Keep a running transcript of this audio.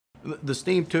The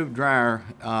steam tube dryer,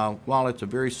 while it's a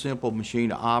very simple machine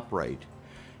to operate,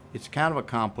 it's kind of a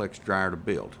complex dryer to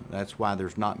build. That's why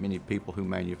there's not many people who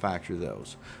manufacture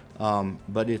those.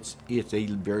 But it's a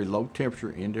very low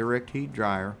temperature indirect heat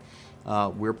dryer.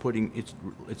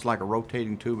 It's like a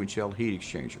rotating tube and shell heat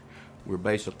exchanger. We're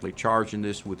basically charging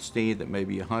this with steam that may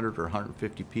be 100 or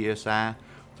 150 psi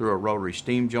through a rotary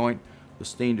steam joint. The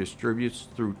steam distributes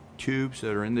through tubes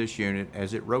that are in this unit.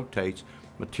 As it rotates,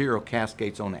 material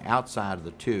cascades on the outside of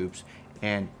the tubes,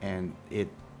 and it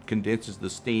condenses the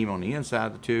steam on the inside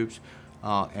of the tubes,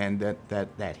 and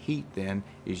that heat then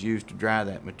is used to dry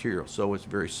that material. So it's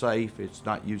very safe. It's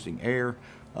not using air.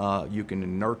 You can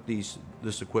inert this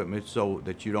equipment so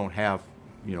that you don't have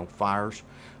fires,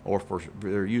 or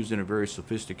they're using a very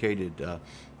sophisticated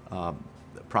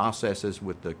processes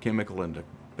with the chemical and the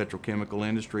petrochemical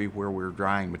industry, where we're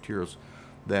drying materials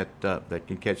that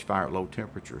can catch fire at low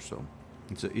temperature. So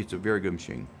it's a very good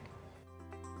machine.